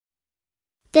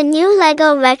The new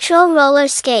LEGO Retro Roller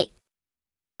Skate.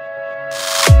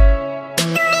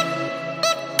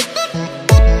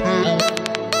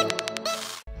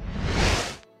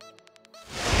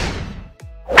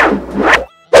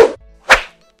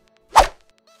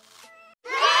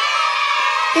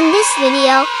 In this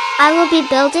video, I will be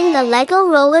building the LEGO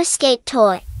roller skate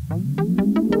toy.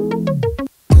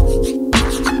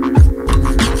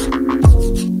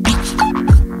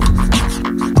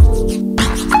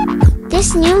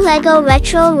 This new LEGO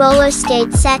Retro Roller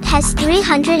Skate set has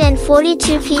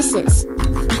 342 pieces.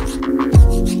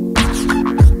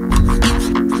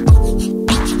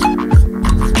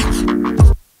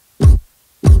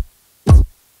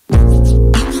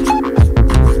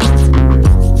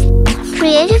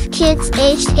 Creative kids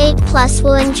aged 8+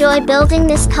 will enjoy building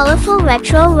this colorful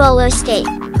retro roller skate.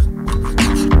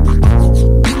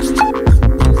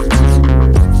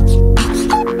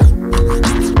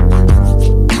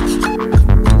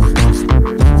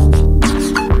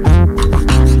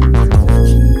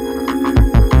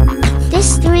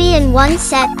 This 3-in-1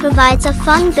 set provides a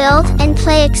fun build and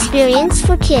play experience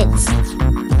for kids.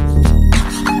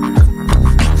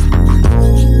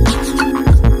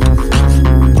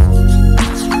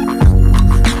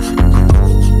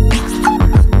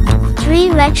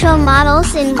 Three retro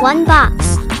models in one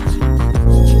box.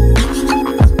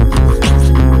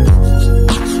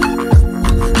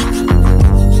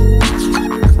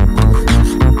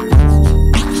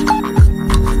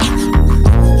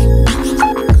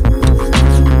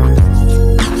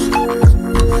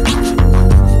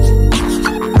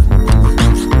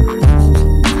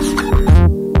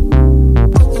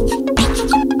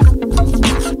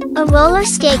 A roller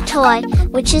skate toy,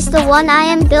 which is the one I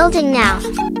am building now.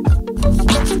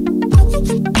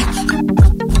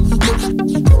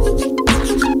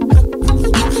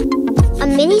 A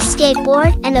mini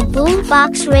skateboard and a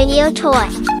boombox radio toy.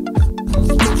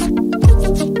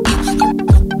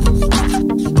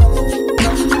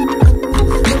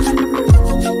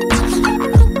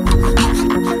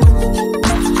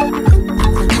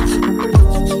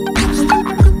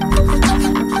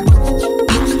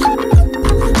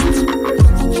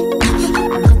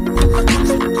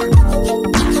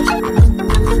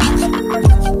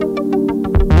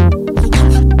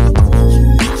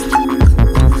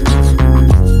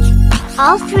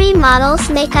 All three models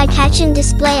make eye-catch and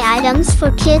display items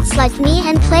for kids like me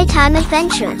and playtime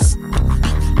adventures.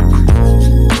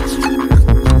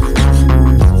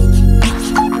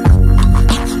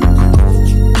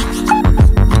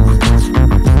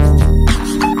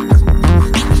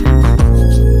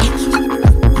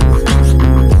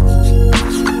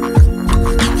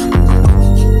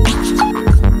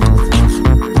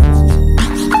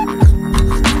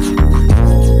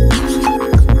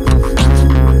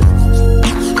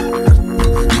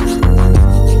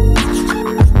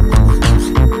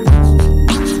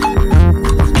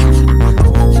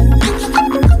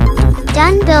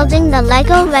 Building the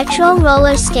LEGO Retro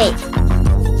Roller Skate.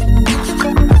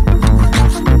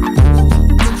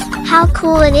 How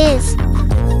cool it is!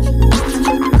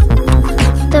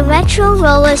 The Retro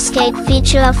Roller Skate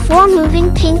features 4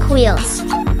 moving pink wheels.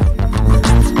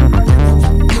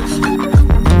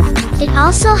 It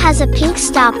also has a pink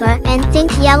stopper and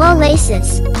think yellow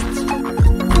laces.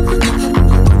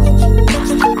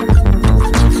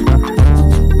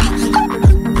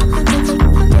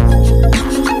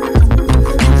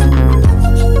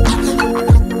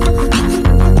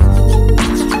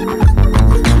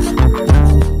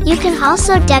 You can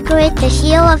also decorate the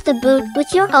heel of the boot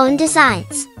with your own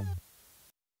designs.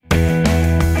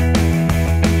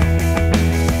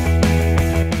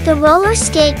 The roller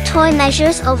skate toy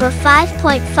measures over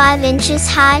 5.5 inches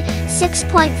high,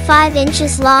 6.5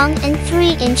 inches long, and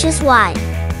 3 inches wide.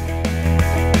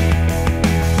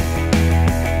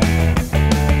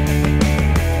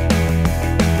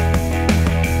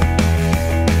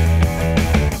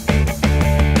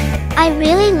 I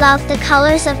really love the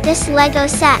colors of this LEGO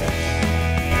set.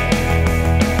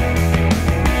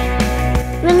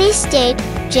 Release date,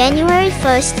 January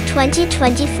 1st,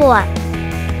 2024.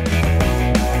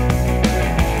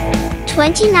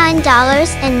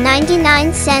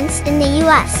 $29.99 in the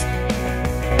US.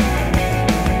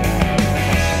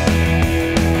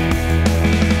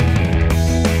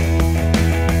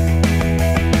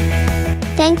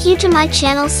 Thank you to my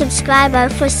channel subscriber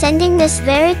for sending this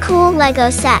very cool LEGO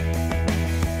set.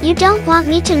 You don't want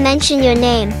me to mention your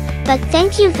name, but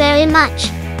thank you very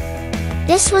much.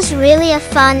 This was really a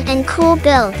fun and cool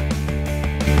build.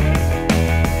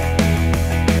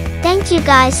 Thank you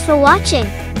guys for watching.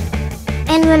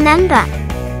 And remember,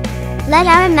 let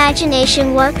our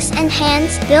imagination works and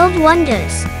hands build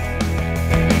wonders.